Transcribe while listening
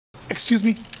Excuse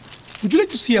me, would you like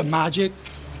to see a magic?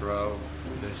 Bro,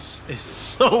 this is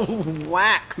so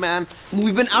whack, man.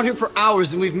 We've been out here for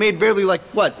hours and we've made barely like,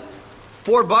 what,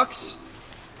 $4?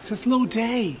 It's a slow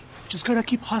day. Just gotta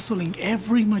keep hustling.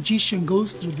 Every magician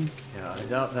goes through this. Yeah, I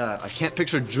doubt that. I can't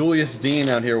picture Julius Dean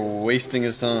out here wasting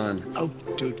his time. Oh,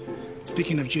 dude.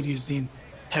 Speaking of Julius Dean,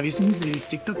 have you seen his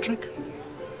latest TikTok trick?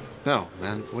 No,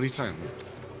 man. What are you talking about?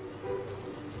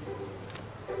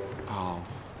 Oh,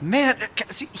 man.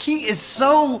 See, he is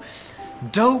so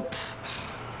dope.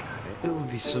 God, it would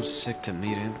be so sick to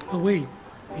meet him. Oh, wait.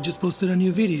 He just posted a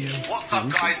new video. What's up,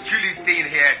 guys? Julius Dean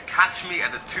here. Catch me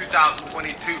at the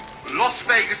 2022 Las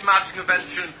Vegas Magic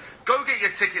Convention. Go get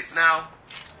your tickets now.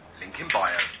 Link in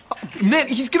bio. Man,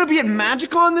 he's gonna be at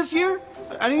Magicon this year?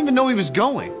 I didn't even know he was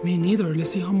going. Me neither. Let's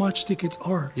see how much tickets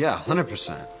are. Yeah,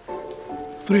 100%.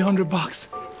 $300.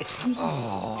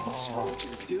 Oh,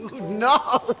 dude,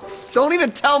 no. Don't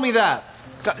even tell me that.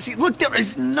 God, see, look, there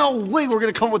is no way we're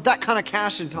gonna come up with that kind of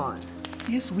cash in time.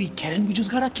 Yes, we can. We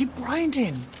just gotta keep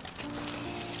grinding.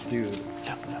 Dude.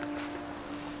 Look.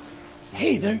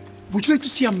 Hey there. Would you like to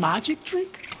see a magic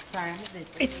trick? Sorry,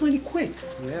 It's really quick.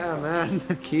 Yeah, man.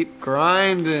 Keep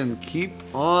grinding. Keep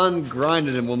on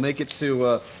grinding, and we'll make it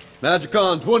to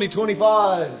Magicon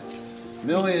 2025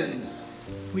 million.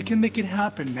 We can make it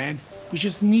happen, man. We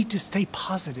just need to stay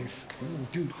positive.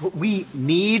 Dude, what we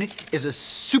need is a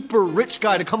super rich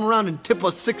guy to come around and tip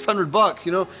us $600,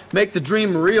 you know? Make the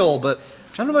dream real, but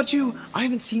I don't know about you, I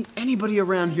haven't seen anybody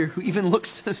around here who even looks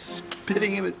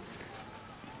spitting him.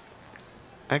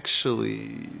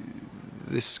 Actually,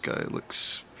 this guy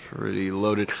looks pretty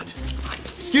loaded.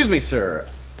 Excuse me, sir.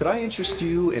 Could I interest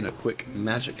you in a quick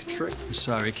magic trick? I'm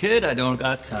sorry, kid, I don't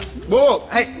got time. Whoa,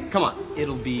 hey, come on.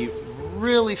 It'll be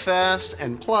really fast,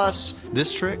 and plus,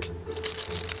 this trick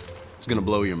is gonna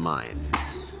blow your mind.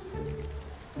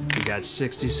 You got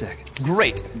 60 seconds.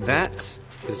 Great, that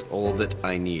is all that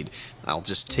I need. I'll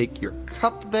just take your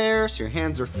cup there so your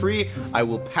hands are free. I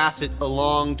will pass it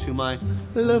along to my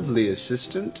lovely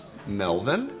assistant,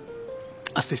 Melvin.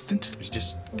 Assistant?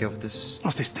 Just go with this.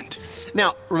 Assistant.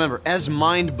 Now, remember, as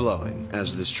mind-blowing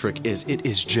as this trick is, it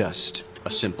is just a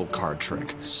simple card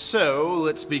trick. So,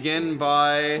 let's begin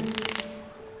by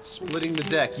splitting the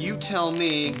deck. You tell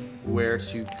me where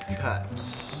to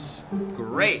cut.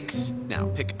 Great. Now,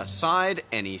 pick a side,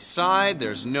 any side.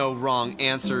 There's no wrong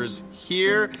answers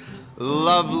here.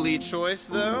 Lovely choice,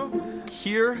 though.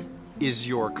 Here is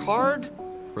your card.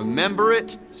 Remember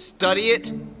it, study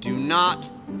it. Do not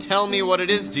tell me what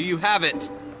it is. Do you have it?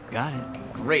 Got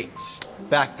it. Great.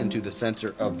 Back into the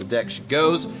center of the deck she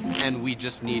goes, and we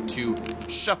just need to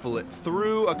shuffle it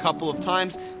through a couple of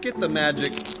times. Get the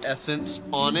magic essence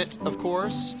on it, of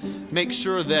course. Make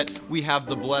sure that we have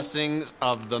the blessings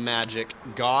of the magic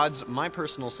gods. My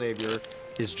personal savior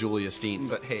is Julius Dean,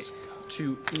 but hey,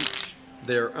 to each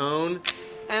their own.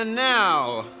 And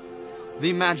now,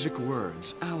 the magic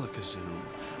words, Alakazam,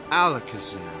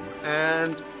 Alakazam,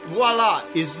 and voila,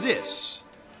 is this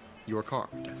your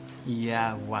card?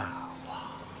 Yeah, wow.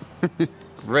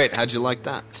 Great, how'd you like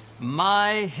that? My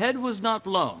head was not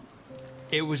blown.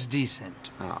 It was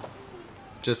decent. Oh,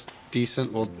 just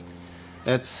decent? Well,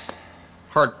 that's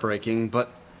heartbreaking,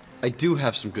 but I do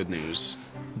have some good news.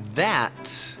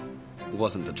 That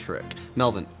wasn't the trick.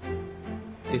 Melvin,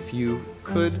 if you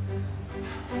could...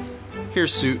 Here,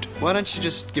 suit, why don't you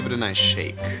just give it a nice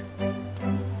shake?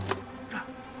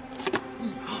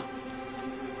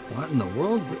 What in the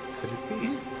world could it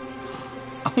be?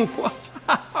 Oh,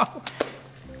 wow.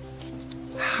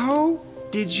 How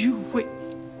did you... Wait.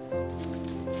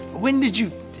 When did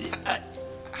you...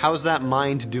 How's that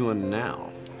mind doing now?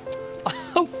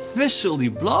 Officially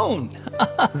blown.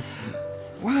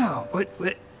 Wow.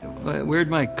 Where'd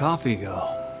my coffee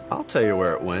go? I'll tell you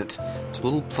where it went. It's a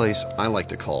little place I like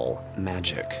to call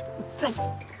magic.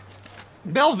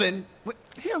 Melvin!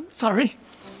 Yeah, sorry.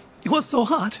 It was so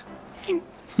hot.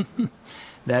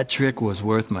 That trick was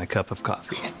worth my cup of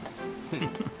coffee.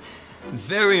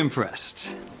 Very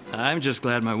impressed. I'm just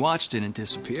glad my watch didn't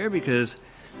disappear because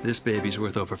this baby's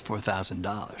worth over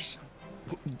 $4,000.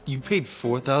 You paid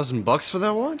 $4,000 for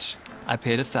that watch? I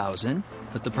paid $1,000,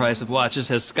 but the price of watches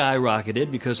has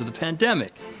skyrocketed because of the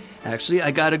pandemic. Actually,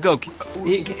 I gotta go.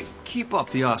 Keep up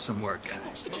the awesome work,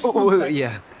 guys. Oh,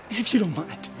 yeah. If you don't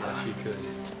mind. Yeah, if you could.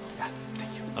 Yeah,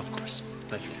 thank you. Of course.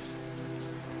 Thank you.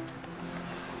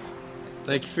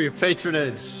 Thank you for your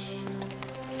patronage.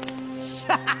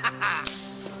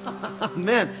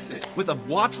 Man, with a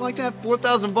watch like that,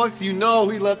 $4,000, you know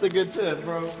he left a good tip,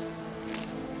 bro.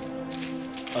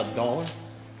 $1?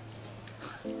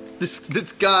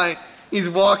 This guy, he's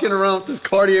walking around with this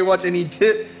Cartier watch, and he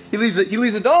He leaves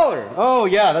 $1. Oh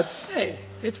yeah, that's. Hey,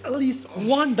 it's at least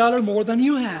 $1 more than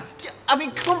you had. Yeah, I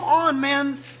mean, come on,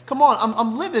 man. Come on,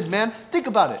 I'm livid, man. Think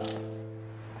about it.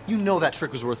 You know that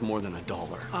trick was worth more than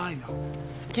 $1. I know.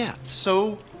 Yeah,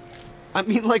 so, I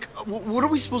mean, like, what are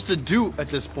we supposed to do at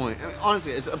this point? I mean,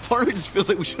 honestly, a part of me just feels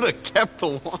like we should have kept the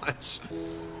watch.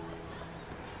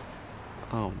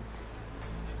 Oh,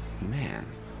 man.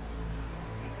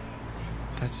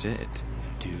 That's it.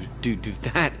 Dude,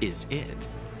 that is it.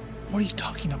 What are you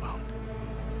talking about?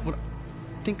 What?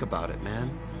 Think about it, man.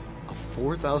 A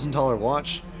 $4,000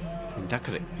 watch? I mean, that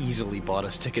could have easily bought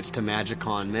us tickets to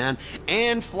Magicon, man.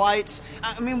 And flights.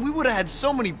 I mean, we would have had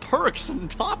so many perks on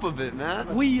top of it,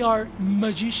 man. We are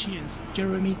magicians,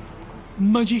 Jeremy.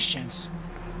 Magicians.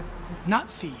 Not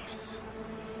thieves.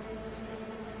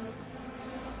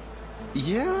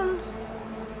 Yeah?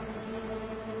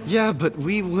 Yeah, but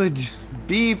we would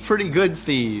be pretty good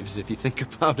thieves if you think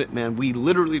about it, man. We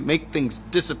literally make things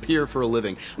disappear for a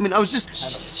living. I mean, I was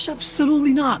just...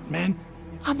 Absolutely not, man.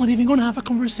 I'm not even gonna have a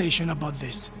conversation about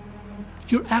this.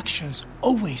 Your actions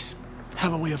always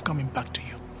have a way of coming back to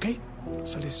you, okay?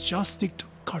 So let's just stick to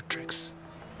card tricks.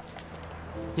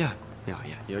 Yeah.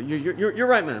 You're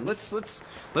right, man. Let's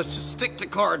just stick to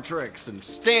card tricks and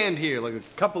stand here like a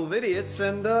couple of idiots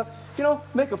and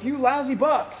make a few lousy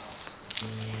bucks.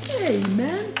 Hey,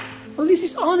 man. Well, this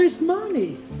is honest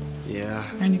money. Yeah.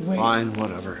 Anyway. Fine,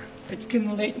 whatever. It's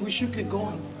getting late. We should get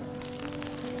going.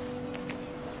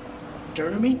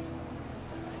 Jeremy?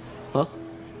 Huh?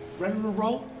 Ready to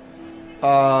roll?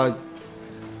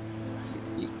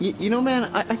 You know, man,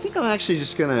 I think I'm actually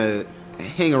just gonna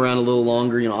hang around a little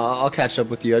longer. You know, I'll catch up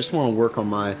with you. I just want to work on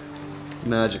my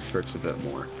magic tricks a bit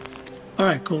more. All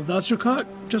right, cool. That's your cut.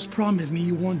 Just promise me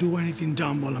you won't do anything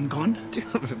dumb while I'm gone. Dude,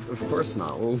 of course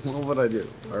not. What would I do?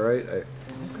 All right?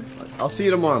 I'll see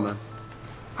you tomorrow, man.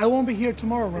 I won't be here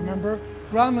tomorrow, remember?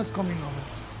 Rama's coming over.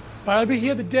 But I'll be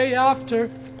here the day after.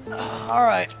 All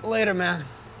right. Later, man.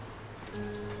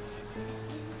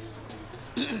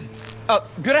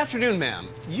 Good afternoon, ma'am.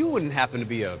 You wouldn't happen to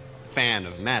be a fan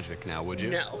of magic now, would you?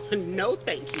 No,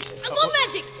 thank you. I love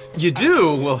magic. You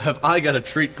do? Well, have I got a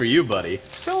treat for you, buddy.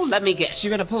 So let me guess,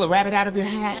 you're gonna pull a rabbit out of your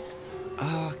hat?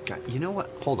 God, you know what?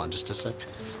 Hold on just a sec.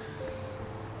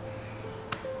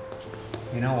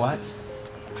 You know what?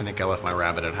 I think I left my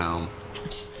rabbit at home.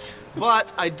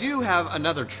 But I do have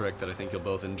another trick that I think you'll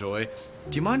both enjoy.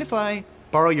 Do you mind if I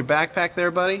borrow your backpack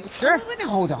there, buddy? Sure. Wait,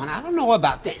 hold on, I don't know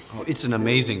about this. Oh, it's an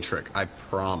amazing trick, I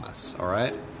promise, all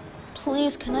right?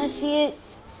 Please, can I see it?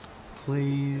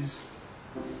 Please.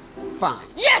 Fine.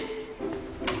 Yes!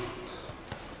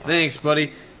 Thanks,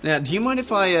 buddy. Now, do you mind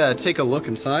if I take a look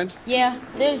inside? Yeah,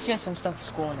 there's just some stuff for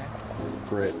school in there.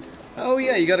 Great. Oh,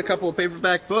 yeah, you got a couple of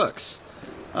paperback books.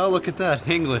 Oh, look at that.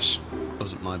 English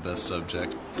wasn't my best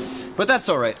subject. But that's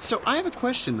all right. So I have a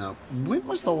question, though. When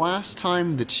was the last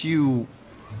time that you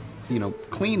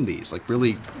cleaned these? Like,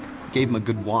 really gave them a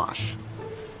good wash?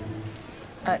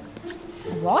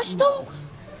 Wash them?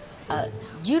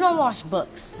 You don't wash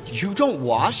books. You don't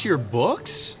wash your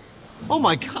books? Oh,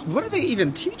 my God. What are they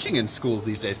even teaching in schools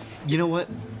these days? You know what?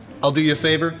 I'll do you a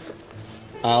favor.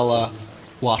 I'll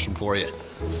wash them for you.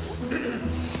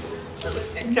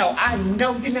 No, I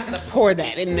know you're not gonna pour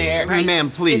that in there, right?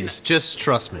 Ma'am, please, just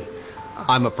trust me.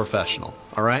 I'm a professional,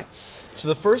 all right? So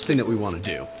the first thing that we want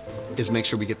to do is make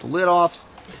sure we get the lid off,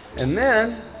 and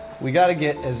then we got to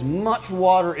get as much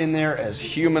water in there as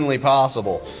humanly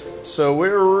possible. So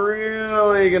we're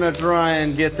really gonna try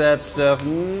and get that stuff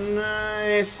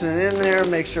nice and in there,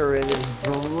 make sure it is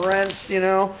drenched,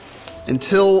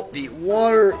 until the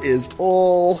water is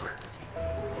all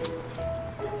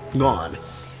gone.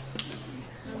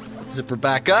 Zipper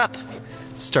back up.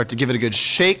 Start to give it a good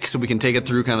shake so we can take it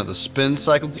through kind of the spin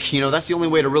cycle. That's the only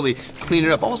way to really clean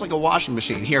it up, almost like a washing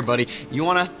machine. Here, buddy, you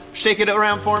want to shake it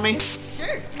around for me?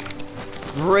 Sure.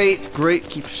 Great.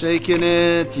 Keep shaking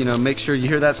it. Make sure you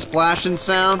hear that splashing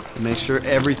sound. Make sure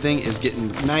everything is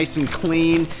getting nice and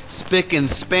clean, spick and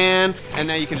span. And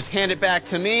now you can just hand it back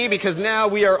to me because now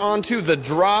we are on to the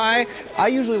dry. I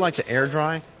usually like to air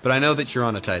dry, but I know that you're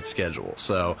on a tight schedule,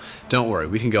 so don't worry.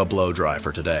 We can go blow dry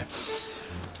for today.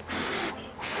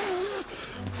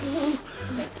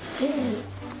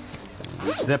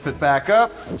 Zip it back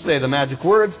up, say the magic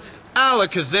words,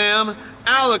 alakazam,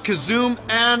 alakazoom,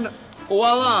 and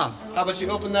voila! How about you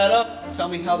open that up? Tell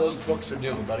me how those books are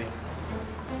doing, buddy.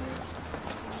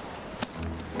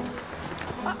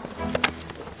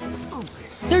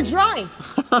 They're dry.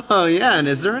 Oh, yeah, and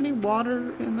is there any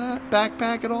water in that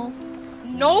backpack at all?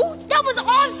 No, that was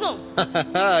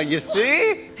awesome. You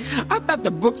see? I thought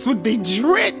the books would be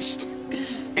drenched.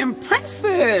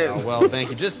 Impressive. Oh, well, thank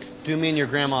you. Just do me and your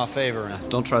grandma a favor and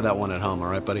don't try that one at home, all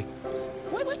right, buddy?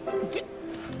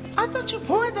 I thought you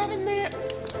poured that in there.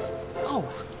 Oh,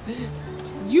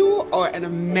 you are an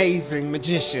amazing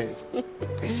magician.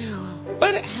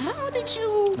 But how did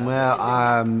you...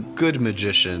 Well, good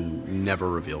magician never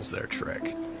reveals their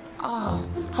trick. Oh,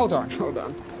 hold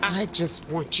on. I just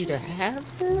want you to have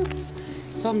this.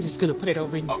 So I'm just gonna put it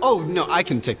over in... Oh, no, I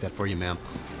can take that for you, ma'am.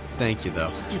 Thank you,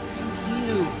 though. Thank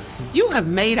you. You have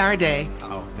made our day.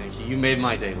 Oh, thank you. You made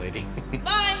my day, lady.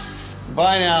 Bye.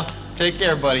 Bye now. Take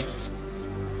care, buddy.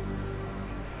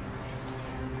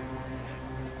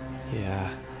 Yeah,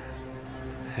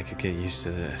 I could get used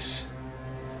to this.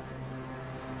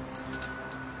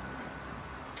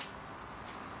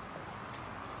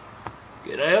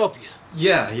 Can I help you?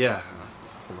 Yeah.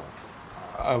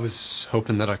 I was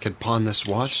hoping that I could pawn this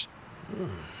watch.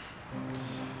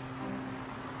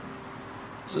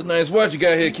 It's a nice watch you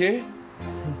got here, kid.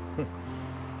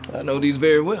 I know these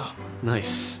very well.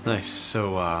 Nice.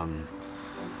 So,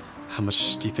 how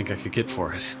much do you think I could get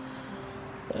for it?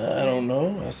 I don't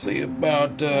know. I say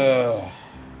about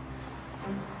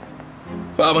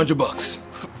 $500.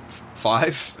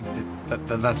 5?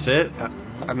 That's it?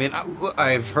 I mean,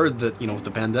 I've heard that, with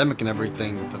the pandemic and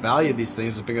everything, the value of these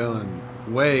things has been going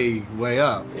way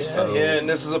up. Yeah, and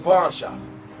this is a pawn shop.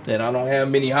 And I don't have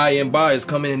many high-end buyers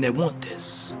coming in that want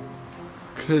this.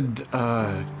 Could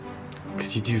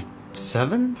you do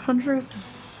 700?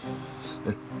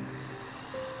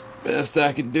 Best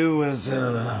I could do is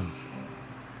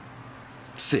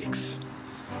 6.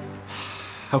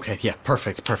 Okay, yeah,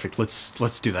 perfect.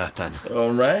 Let's do that then.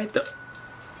 All right.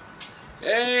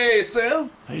 Hey, Sam.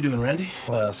 How you doing, Randy?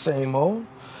 Same old.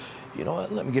 You know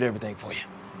what? Let me get everything for you.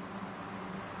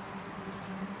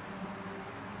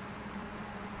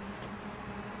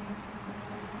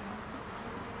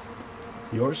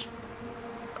 Yours?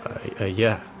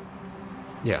 Yeah.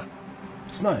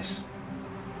 It's nice.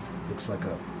 Looks like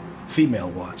a female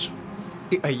watch.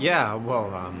 Yeah,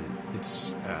 well,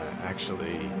 it's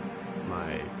actually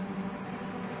my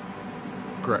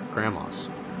grandma's.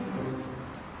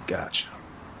 Gotcha.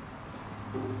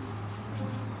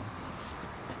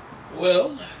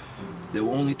 Well, there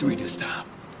were only 3 this time.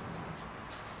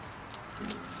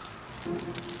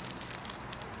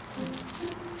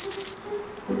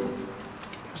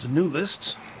 There's a new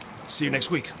list. See you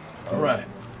next week. All right.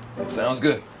 Sounds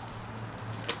good.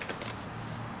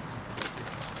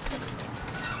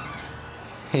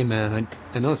 Hey, man,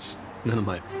 I know it's none of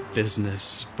my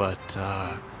business, but,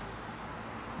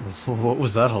 what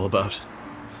was that all about?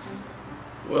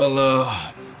 Well,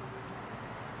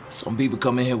 some people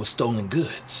come in here with stolen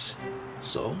goods.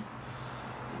 So,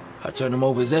 I turn them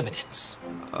over as evidence.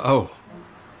 Oh.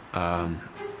 How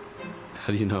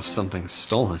do you know if something's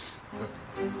stolen?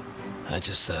 I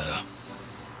just, have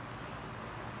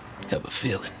a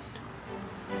feeling.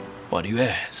 Why do you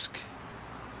ask?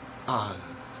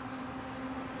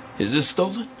 Is this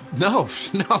stolen? No,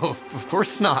 of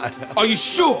course not. Are you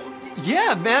sure?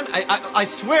 Yeah, man, I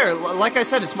swear, like I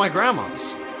said, it's my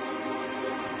grandma's.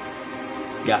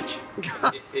 Gotcha.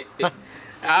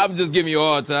 I'm just giving you a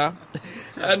hard time.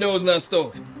 I know it's not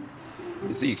stolen.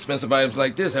 You see, expensive items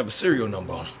like this have a serial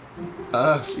number on them.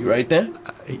 You right there?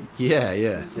 Yeah.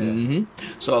 Mm-hmm.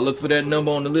 So I look for that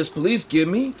number on the list police give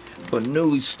me for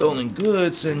newly stolen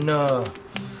goods, and well,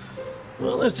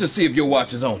 let's just see if your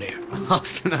watch is on there.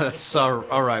 That's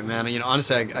all right, man.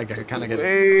 Honestly, I kind of get.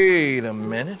 Wait a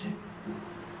minute.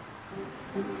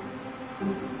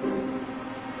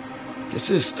 This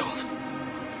is stolen.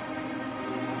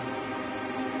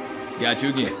 Got you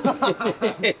again.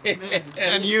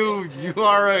 And you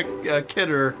are a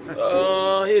kidder.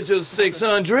 Here's your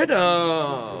 600.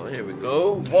 Here we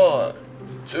go. 1,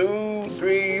 2,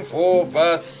 3, 4,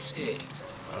 5,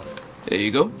 6. There you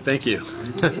go. Thank you.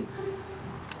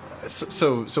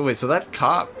 So wait, so that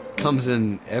cop comes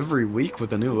in every week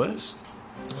with a new list?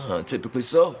 Typically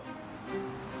so.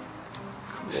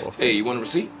 Cool. Hey, you want a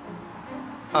receipt?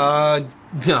 No.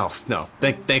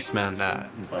 Thanks, man.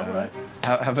 All right.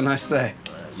 Have a nice day.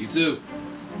 You too.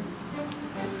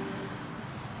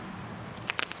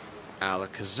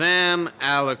 Alakazam,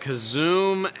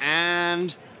 Alakazoom,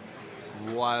 and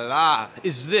voila.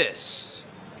 Is this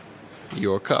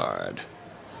your card?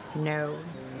 No.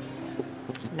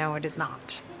 No, it is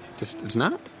not. It's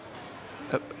not?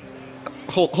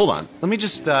 Hold on. Let me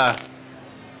just,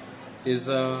 is,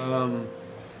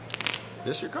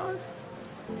 this your card?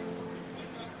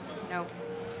 No.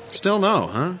 Still no,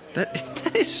 huh?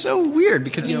 That is so weird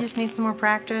because, You just need some more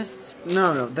practice.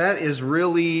 No, that is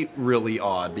really, really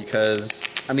odd because,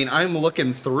 I'm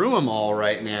looking through them all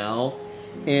right now,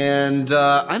 And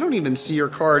I don't even see your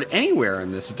card anywhere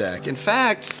in this deck. In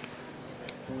fact,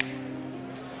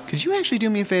 could you actually do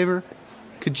me a favor?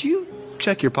 Could you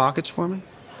check your pockets for me?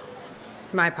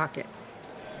 My pocket.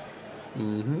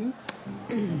 Mm-hmm.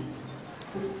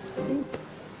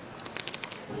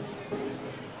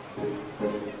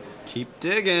 Keep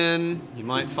digging. You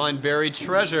might find buried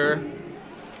treasure.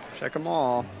 Check them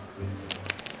all.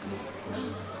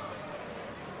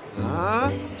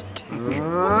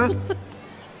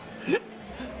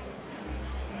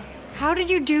 How did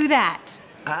you do that?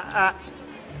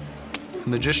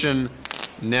 Magician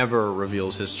never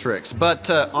reveals his tricks. But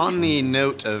on the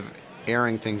note of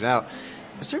airing things out,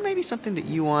 is there maybe something that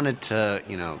you wanted to,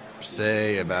 you know,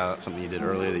 say about something you did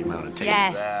earlier that you might want to take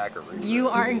back? Or You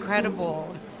are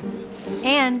incredible.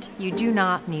 And you do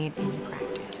not need any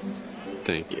practice.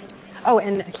 Thank you. Oh,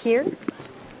 and here?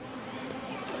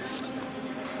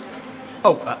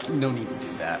 Oh, no need to do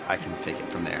that. I can take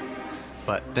it from there.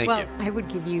 But thank you. Well, I would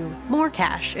give you more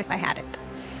cash if I had it.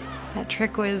 That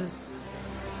trick was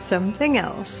something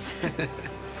else.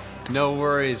 No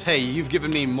worries. Hey, you've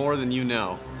given me more than you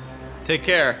know. Take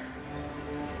care.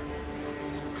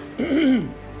 Hey,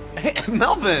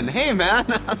 Melvin. Hey, man.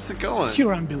 How's it going?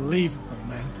 You're unbelievable,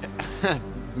 man.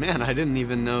 Man, I didn't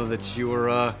even know that you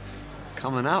were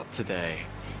coming out today.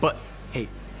 But hey,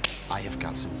 I have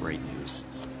got some great news.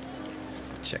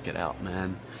 Check it out,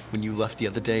 man. When you left the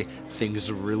other day,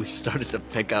 things really started to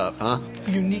pick up, huh?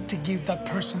 You need to give that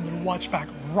person their watch back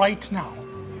right now.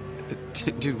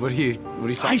 Dude, what are you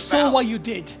talking about? I saw what you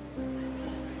did.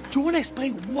 Do you want to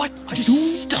explain what I do?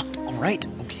 Stop, all right?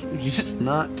 Okay, you just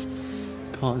not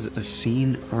cause a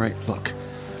scene. All right, look.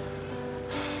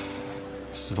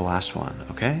 This is the last one,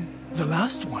 okay? The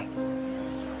last one?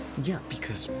 Yeah,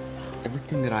 because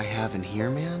everything that I have in here,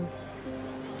 man,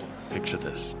 picture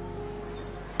this.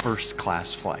 First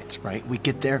class flights, right? We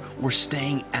get there, we're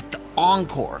staying at the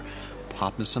Encore,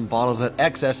 popping some bottles at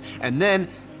Excess, and then,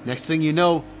 next thing you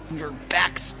know, we're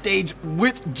backstage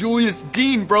with Julius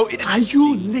Dean, bro. Are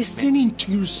you listening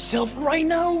to yourself right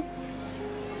now?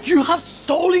 You have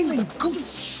stolen the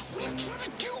goods. What are you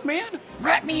trying to do, man?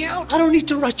 Rat me out? I don't need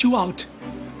to rat you out.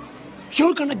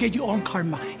 You're gonna get your own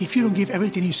karma if you don't give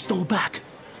everything you stole back.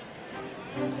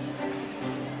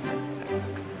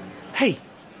 Hey,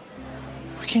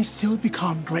 we can still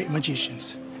become great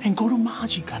magicians and go to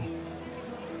Magician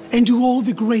and do all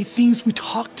the great things we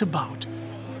talked about.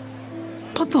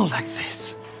 But not like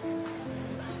this.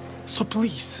 So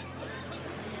please,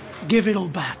 give it all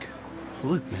back.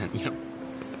 Look, man, you know,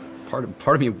 part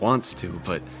of me wants to,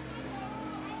 but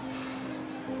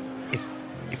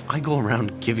if I go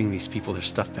around giving these people their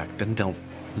stuff back, then they'll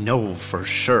know for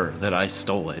sure that I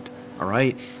stole it, all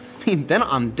right? I mean, then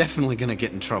I'm definitely gonna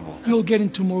get in trouble. You'll get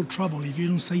into more trouble if you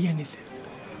don't say anything.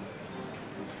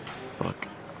 Look,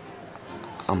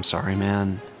 I'm sorry,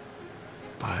 man,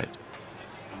 but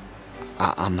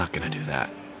I'm not gonna do that.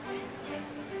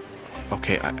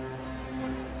 Okay,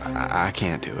 I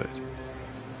can't do it.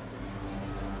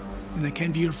 Then I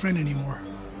can't be your friend anymore.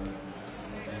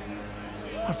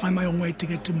 I'll find my own way to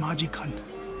get to Magician.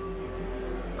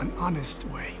 An honest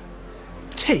way.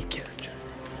 Take it.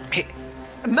 Hey,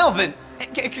 Melvin,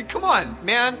 come on,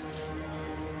 man.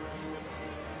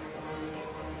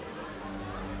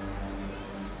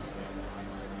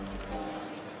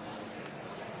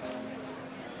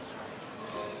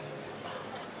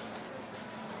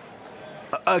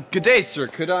 Good day, sir.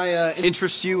 Could I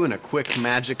interest you in a quick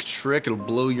magic trick? It'll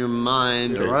blow your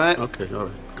mind, all right? Okay, all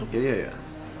right. Come. Yeah.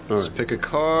 All Just right. pick a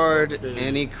card,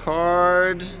 any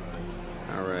card.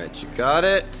 All right, you got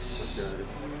it? Got it.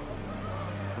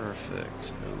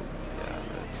 Perfect. Oh, got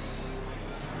it.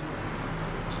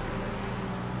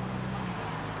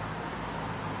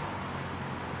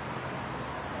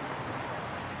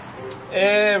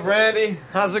 Hey, Randy.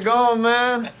 How's it going,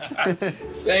 man?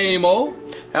 Same old.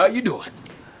 How you doing?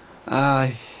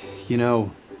 You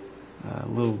know, a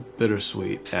little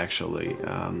bittersweet, actually.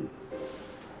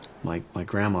 My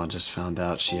grandma just found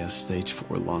out she has stage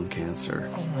 4 lung cancer.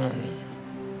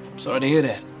 Sorry to hear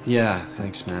that. Yeah,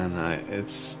 thanks, man.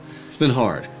 It's been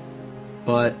hard,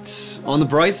 but on the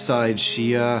bright side,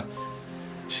 she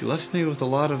left me with a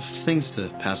lot of things to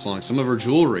pass along. Some of her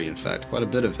jewelry, in fact, quite a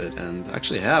bit of it, and I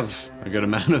actually have a good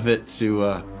amount of it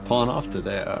to pawn off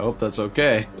today. I hope that's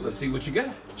okay. Well, let's see what you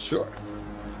got. Sure.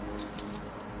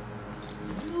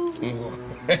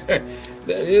 That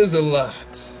is a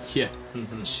lot. Yeah,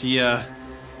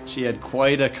 she had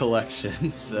quite a collection.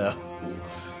 So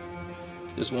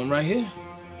This one right here,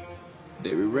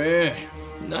 very rare.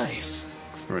 Nice.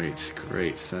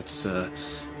 great. That's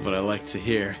what I like to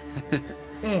hear.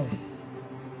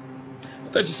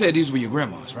 thought you said these were your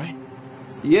grandma's, right?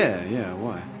 Yeah,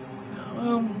 why?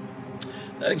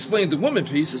 That explains the women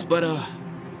pieces, but,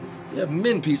 you have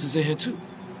men pieces in here, too.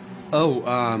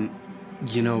 Oh,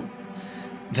 you know,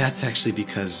 that's actually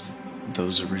because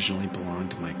those originally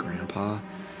belonged to my grandpa.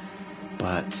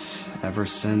 But ever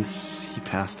since he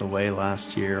passed away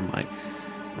last year, my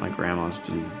grandma's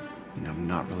been,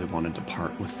 not really wanted to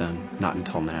part with them. Not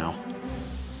until now.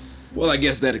 Well, I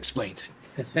guess that explains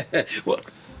it. Well,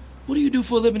 what do you do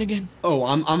for a living again? Oh,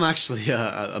 I'm actually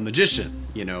a magician.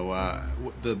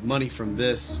 The money from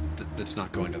this, that's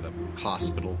not going to the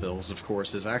hospital bills, of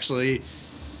course, is actually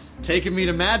taking me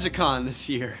to Magicon this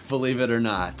year, believe it or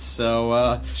not.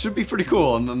 So, should be pretty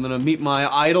cool. I'm gonna meet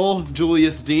my idol,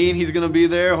 Julius Dean. He's gonna be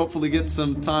there, hopefully get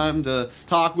some time to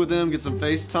talk with him, get some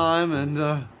FaceTime, and,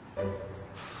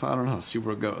 I don't know, see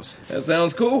where it goes. That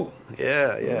sounds cool.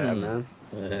 Yeah, man.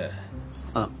 Yeah.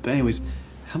 But anyways,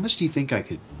 how much do you think I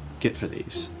could get for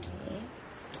these?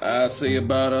 I'd say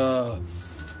about,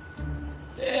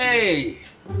 Hey!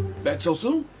 Back so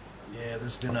soon? Yeah,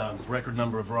 there's been a record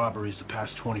number of robberies the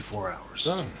past 24 hours.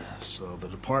 So the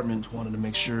department wanted to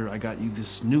make sure I got you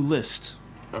this new list.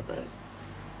 Okay.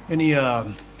 Any,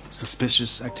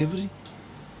 suspicious activity?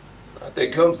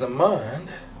 Nothing comes to mind.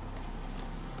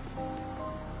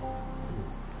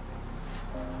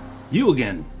 You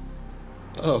again.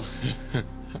 Oh,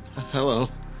 hello.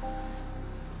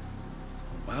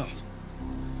 Wow.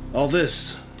 All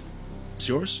this, it's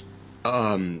yours?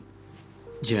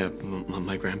 Yeah,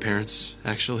 my grandparents,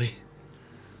 actually.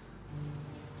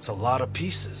 It's a lot of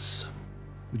pieces.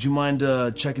 Would you mind,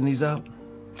 checking these out?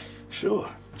 Sure.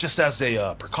 Just as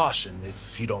a, precaution,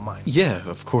 if you don't mind. Yeah,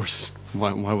 of course.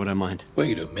 Why would I mind?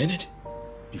 Wait a minute.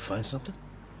 You find something?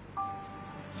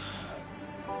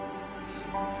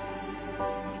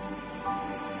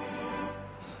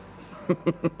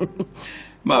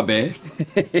 My bad.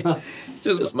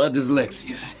 Just my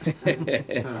dyslexia.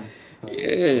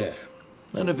 Yeah.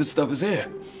 None of his stuff is here.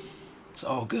 It's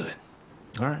all good.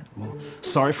 All right. Well,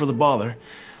 sorry for the bother.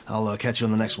 I'll catch you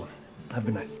on the next one. Have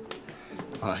a good night.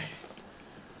 Bye.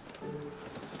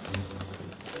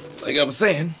 Like I was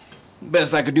saying,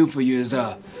 best I could do for you is,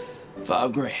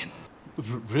 $5 grand.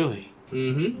 Really?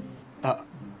 Mm-hmm.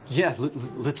 Yeah,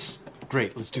 let's...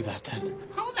 Great, let's do that then.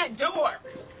 Hold that door.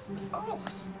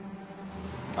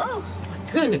 Oh,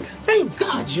 my goodness. Thank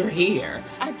God you're here.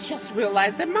 I just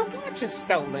realized that my watch is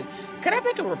stolen. Could I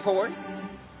make a report?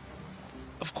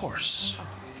 Of course.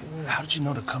 How did you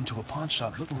know to come to a pawn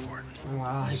shop looking for it? Well,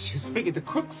 I just figured the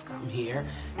crooks come here.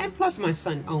 And plus my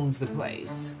son owns the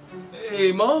place.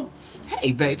 Hey, Mom.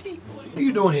 Hey, baby. What are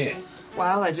you doing here?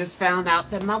 Well, I just found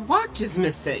out that my watch is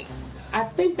missing. I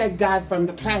think that guy from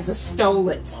the plaza stole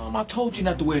it. Mom, I told you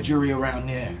not to wear jewelry around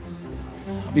there.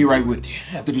 I'll be right with you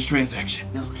after this transaction.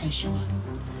 Okay, sure.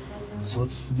 So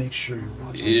let's make sure you're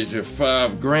watching. Here's your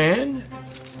 $5 grand.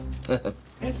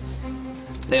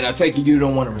 Then I take it you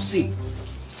don't want a receipt.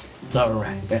 All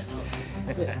right.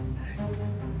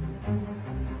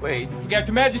 Wait, you forgot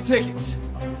your magic tickets.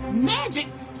 Magic?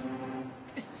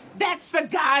 That's the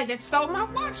guy that stole my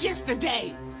watch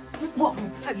yesterday. Oh,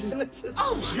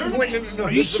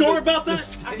 Are you sure about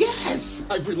that? yes.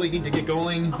 I really need to get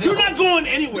going. You're not going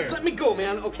anywhere. Let me go,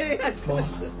 man, okay?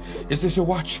 Is this your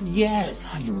watch?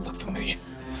 Yes. You look familiar.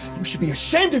 You should be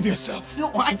ashamed of yourself.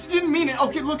 No, I didn't mean it.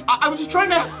 Okay, look, I was just trying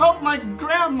to help my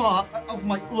grandma.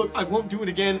 Look, I won't do it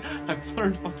again. I've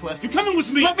learned my lesson. You're coming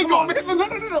with me. Let me Come go, on. man.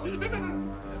 No.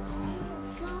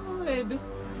 Good.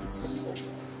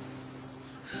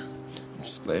 I'm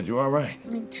just glad you're all right.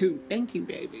 Me too. Thank you,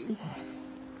 baby.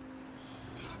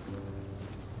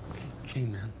 Okay,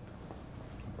 man.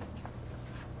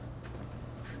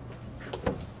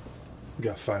 You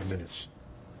got 5 minutes.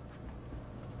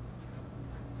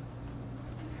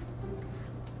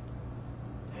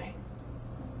 Hey.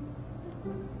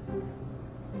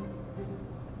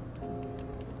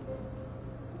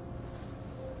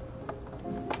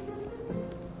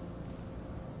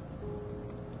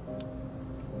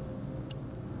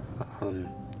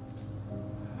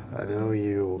 I know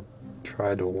you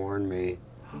tried to warn me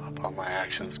about my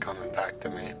actions coming back to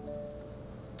me.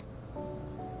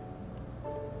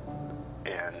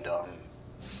 And,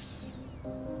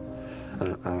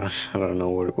 I don't know,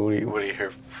 what are you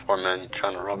here for, man? You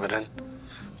trying to rub it in?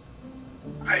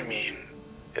 I mean,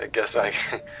 I guess I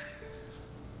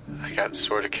got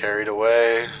sort of carried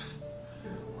away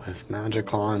with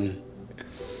Magicon.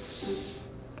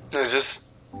 I just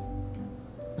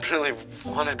really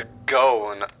wanted to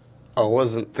go, and I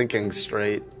wasn't thinking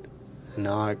straight. And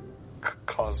now I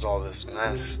caused all this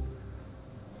mess.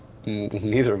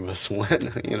 Neither of us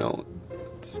win, you know.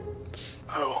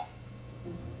 oh,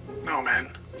 No,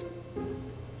 man.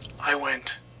 I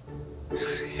went.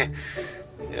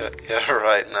 Yeah,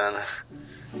 right, man.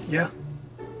 Yeah?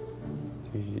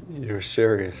 You're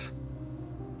serious.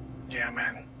 Yeah,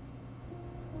 man.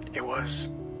 It was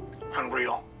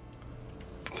unreal.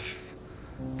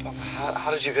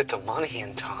 How did you get the money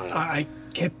in time? I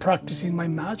kept practicing my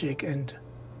magic, and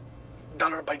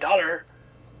dollar by dollar,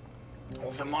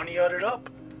 all the money added up.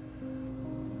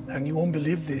 And you won't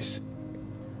believe this.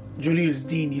 Julius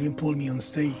Dean even pulled me on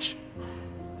stage.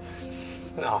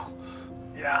 No.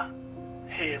 Yeah.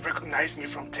 He recognized me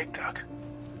from TikTok.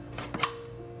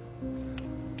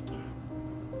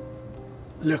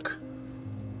 Look.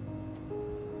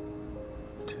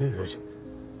 Dude,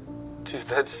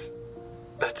 that's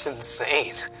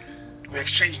insane. We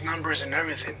exchanged numbers and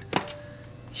everything.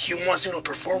 He wants me to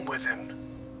perform with him.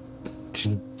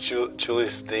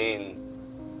 Julius Dean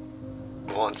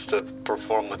wants to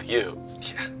perform with you.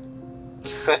 Yeah.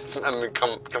 I mean,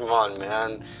 come on,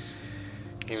 man.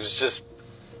 He was just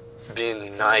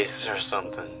being nice or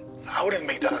something. I wouldn't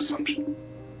make that assumption.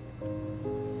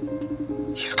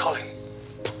 He's calling.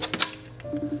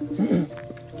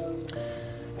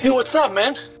 Hey, what's up,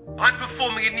 man? I'm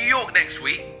performing in New York next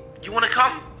week. You want to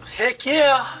come? Heck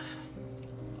yeah.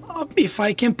 If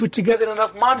I can put together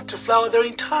enough money to fly out there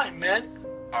in time, man.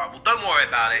 Alright, well, don't worry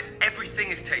about it. Everything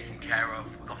is taken care of.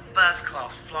 We've got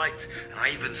first-class flights, and I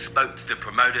even spoke to the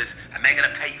promoters, and they're going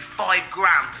to pay you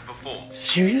 $5,000 to perform.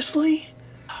 Seriously?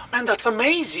 Oh, man, that's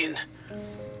amazing.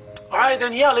 Alright,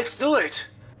 then yeah, let's do it.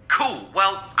 Cool.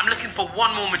 Well, I'm looking for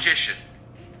one more magician.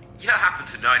 You don't happen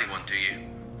to know anyone, do you?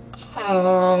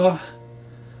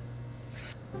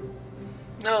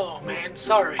 No, man,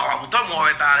 sorry. Alright, well, don't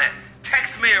worry about it.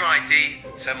 Text me your ID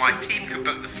so my team can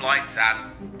book the flights,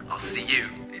 and I'll see you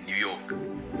in New York.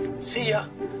 See ya.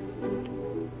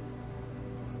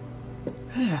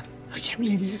 Man, I can't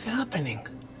believe this is happening.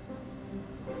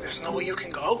 There's no way you can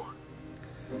go?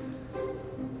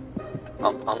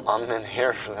 I'm in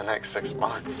here for the next 6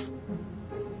 months.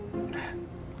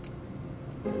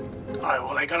 Alright,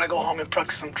 well, I gotta go home and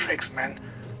practice some tricks, man.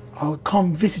 I'll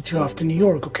come visit you after New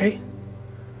York, okay?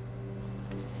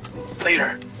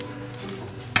 Later.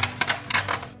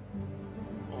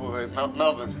 Wait,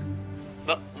 Melvin.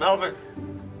 Melvin.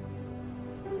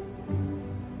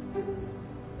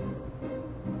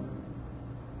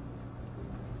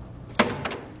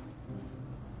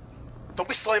 Don't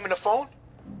be slamming the phone.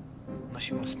 Unless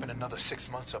you want to spend another 6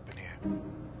 months up in here.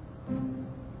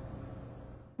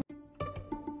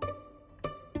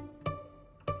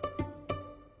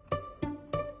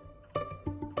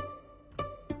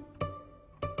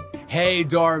 Hey,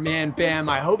 Doorman fam,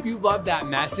 I hope you loved that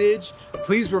message.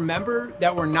 Please remember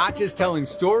that we're not just telling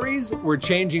stories, we're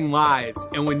changing lives.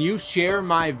 And when you share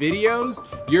my videos,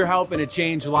 you're helping to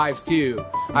change lives too.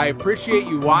 I appreciate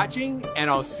you watching, and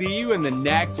I'll see you in the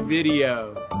next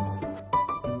video.